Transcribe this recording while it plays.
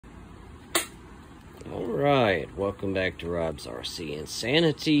Alright, welcome back to Rob's RC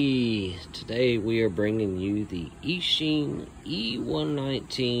Insanity. Today we are bringing you the Eachine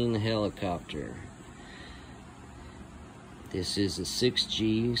E119 helicopter. This is a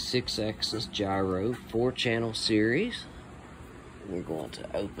 6G 6-axis gyro 4-channel series. We're going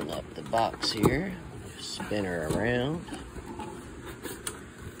to open up the box here, spin her around.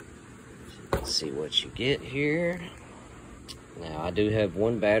 Let's see what you get here. Now, I do have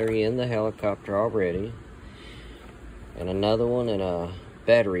one battery in the helicopter already, and another one in a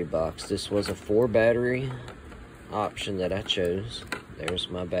battery box. This was a 4-battery option that I chose. There's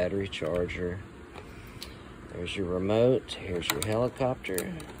my battery charger. There's your remote. Here's your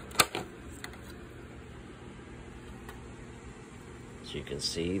helicopter. As you can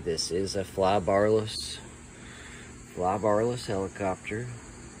see, this is a fly-barless helicopter.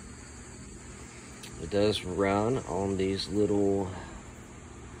 It does run on these little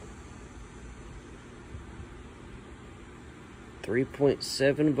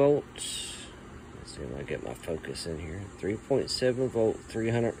 3.7 volts. Let's see if I get my focus in here. 3.7 volt,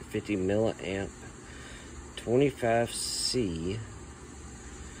 350 milliamp, 25C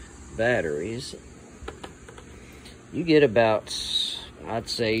batteries. You get about, I'd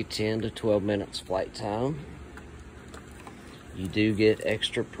say, 10 to 12 minutes flight time. You do get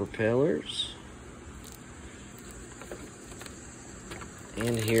extra propellers.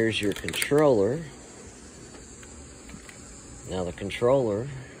 And here's your controller. Now the controller,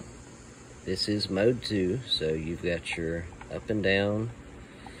 this is mode 2, so you've got your up and down,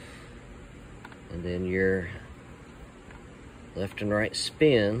 and then your left and right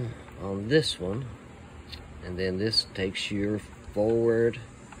spin on this one, and then this takes your forward,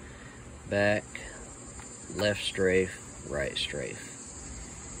 back, left strafe, right strafe.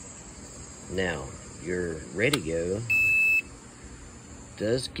 Now your radio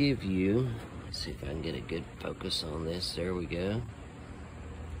does give you, let's see if I can get a good focus on this. There we go.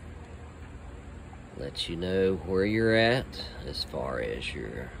 Lets you know where you're at as far as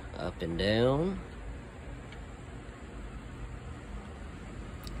your up and down,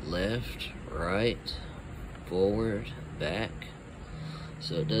 left, right, forward, back.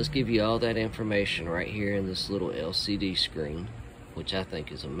 So it does give you all that information right here in this little LCD screen, which I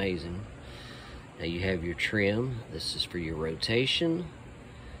think is amazing. Now you have your trim. This is for your rotation.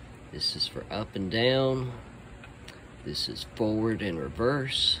 This is for up and down. This is forward and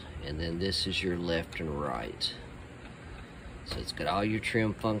reverse. And then this is your left and right. So it's got all your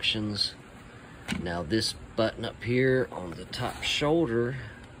trim functions. Now this button up here on the top shoulder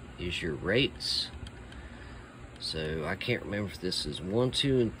is your rates. So I can't remember if this is 1,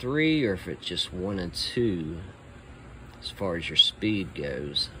 2, and 3 or if it's just 1 and 2 as far as your speed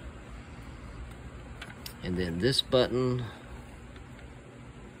goes. And then this button,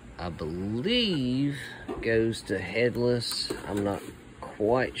 I believe, goes to headless. I'm not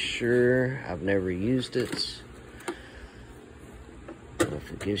quite sure. I've never used it. I don't know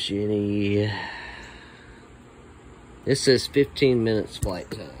if it gives you any. This says 15 minutes flight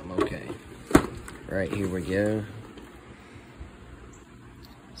time. Okay. Right, here we go.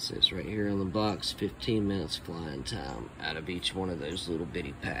 It says right here on the box, 15 minutes flying time out of each one of those little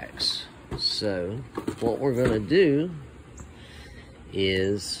bitty packs. So, what we're going to do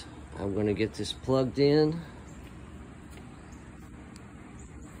is I'm going to get this plugged in,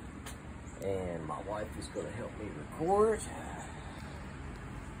 and my wife is going to help me record.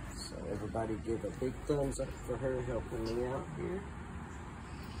 So everybody give a big thumbs up for her helping me out here.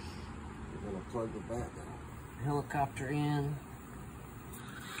 We're going to plug the helicopter in.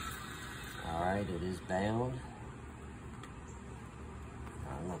 Alright, it is bound.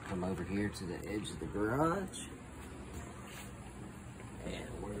 I'm going to come over here to the edge of the garage. And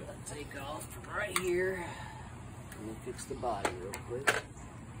we're going to take off from right here. Let me fix the body real quick.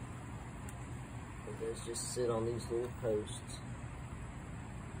 It does just sit on these little posts.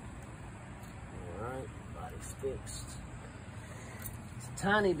 Alright, body's fixed. It's a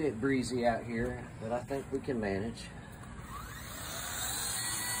tiny bit breezy out here, but I think we can manage.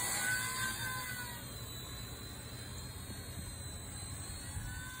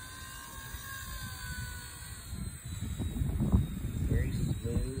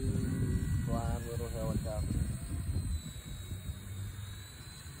 Flying little helicopter.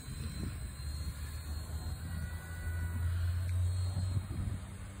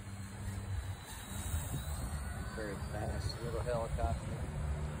 Very fast little helicopter.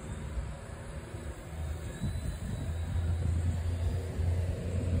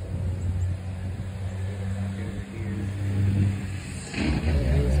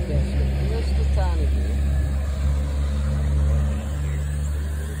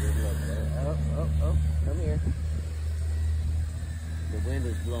 Oh, wind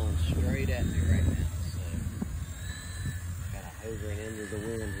is blowing straight at me right now, so kind of hovering into the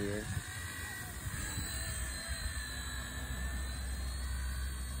wind here.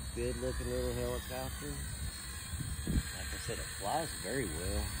 Good looking little helicopter. Like I said, it flies very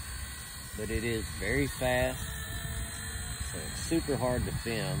well, but it is very fast, so it's super hard to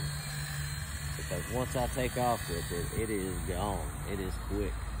film, because once I take off with it, it is gone. It is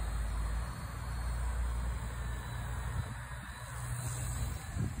quick.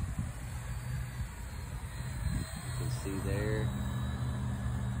 You can see there,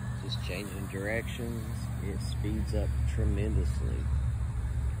 just changing directions. It speeds up tremendously.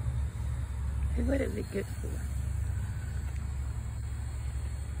 Who would it be good for?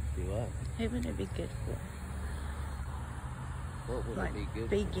 Do what? Who would it be good for? What would Like it be good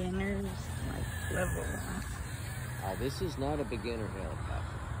beginners, like level 1. Oh, this is not a beginner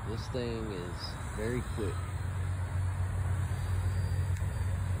helicopter. This thing is very quick.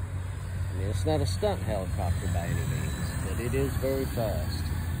 I mean, it's not a stunt helicopter by any means, but it is very fast.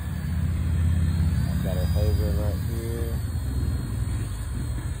 I've got her hovering right here.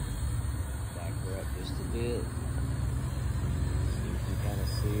 Back her up just a bit. You can kind of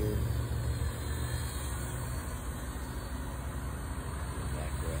see her.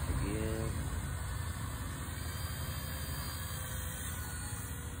 Back her up again.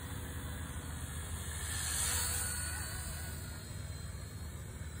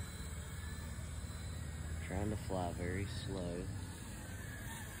 Trying to fly very slow.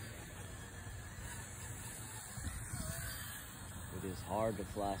 It is hard to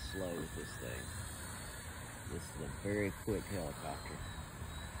fly slow with this thing. This is a very quick helicopter.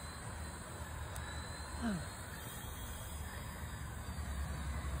 Oh.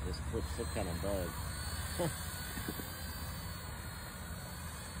 This flips some kind of bug.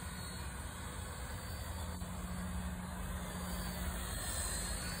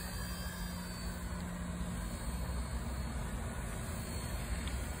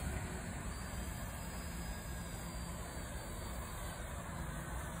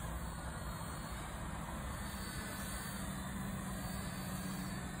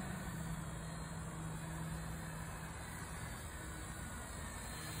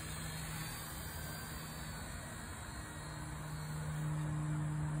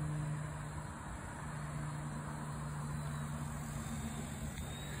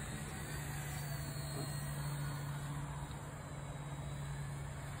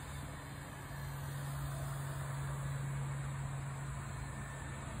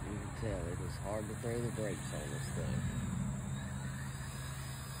 You can tell it is hard to throw the brakes on this thing.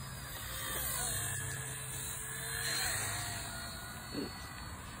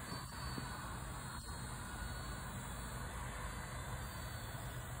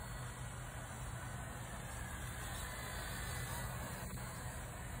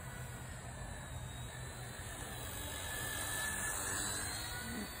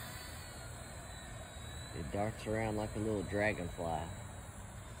 It darts around like a little dragonfly.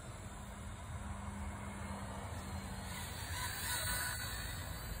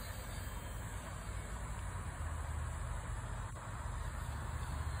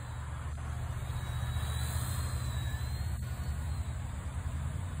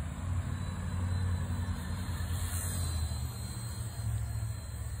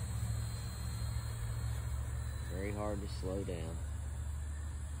 Very hard to slow down.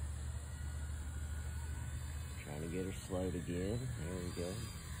 Trying to get her slowed again. There we go.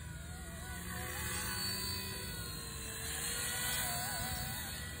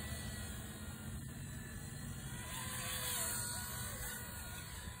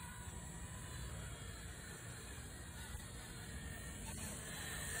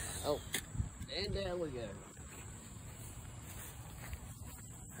 Oh, and down we go.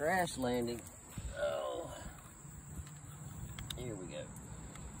 Crash landing. Oh, here we go.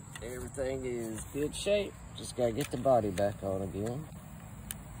 Everything is good shape. Just gotta get the body back on again.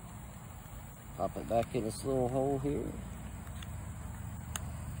 Pop it back in this little hole here.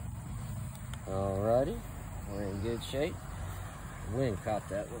 Alrighty, we're in good shape. The wind caught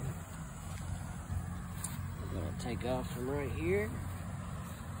that one. We're gonna take off from right here.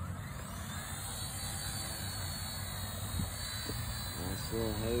 Nice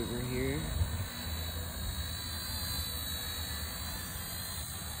little hover here.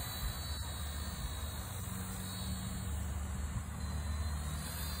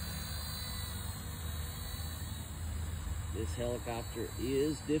 This helicopter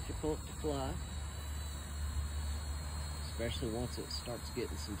is difficult to fly, especially once it starts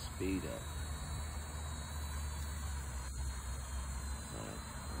getting some speed up.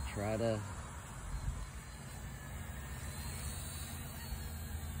 I'll try to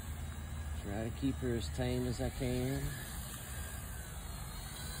Try to keep her as tame as I can.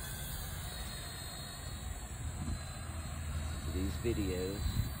 For these videos.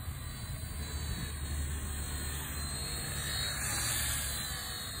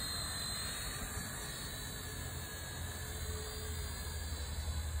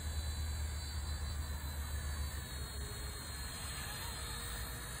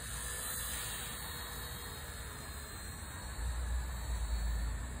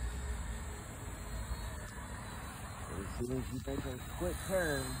 As soon as you take a quick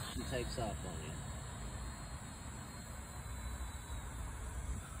turn, she takes off on you.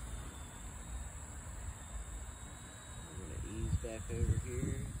 I'm going to ease back over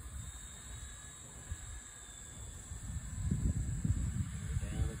here.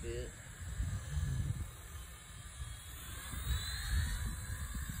 Down a bit.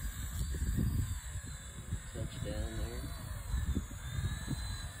 Touch down there.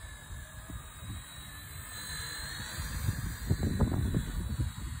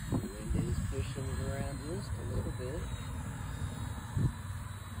 Pushing it around just a little bit.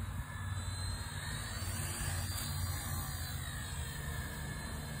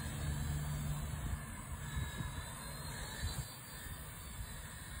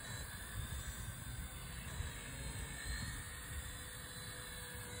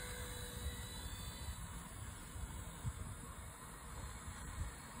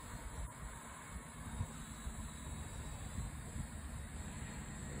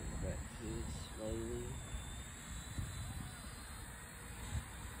 Slowly.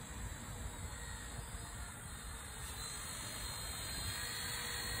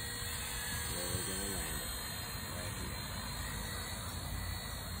 Where we're gonna land it. Right here.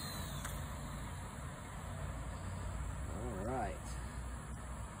 Alright.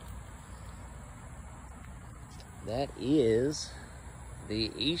 That is the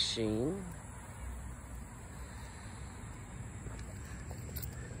Eachine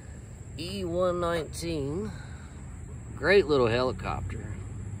E119. Great little helicopter.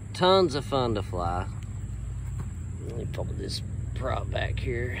 Tons of fun to fly. Let me pull this prop back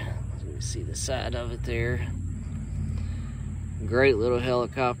here. You can see the side of it there. Great little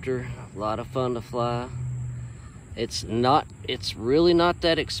helicopter. A lot of fun to fly. It's really not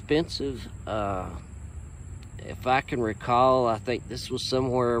that expensive. If I can recall, I think this was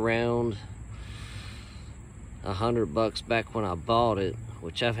somewhere around $100 back when I bought it,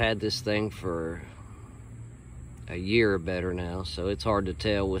 which I've had this thing for a year or better now, so it's hard to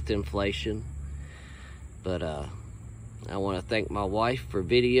tell with inflation. But I want to thank my wife for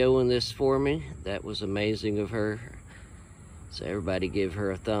videoing this for me. That was amazing of her. So everybody give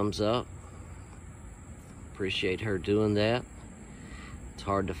her a thumbs up. Appreciate her doing that. It's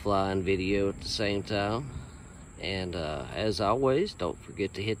hard to fly and video at the same time. And as always, don't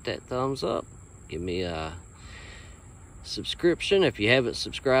forget to hit that thumbs up. Give me a subscription if you haven't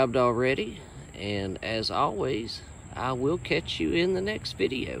subscribed already. And as always, I will catch you in the next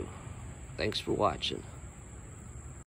video. Thanks for watching.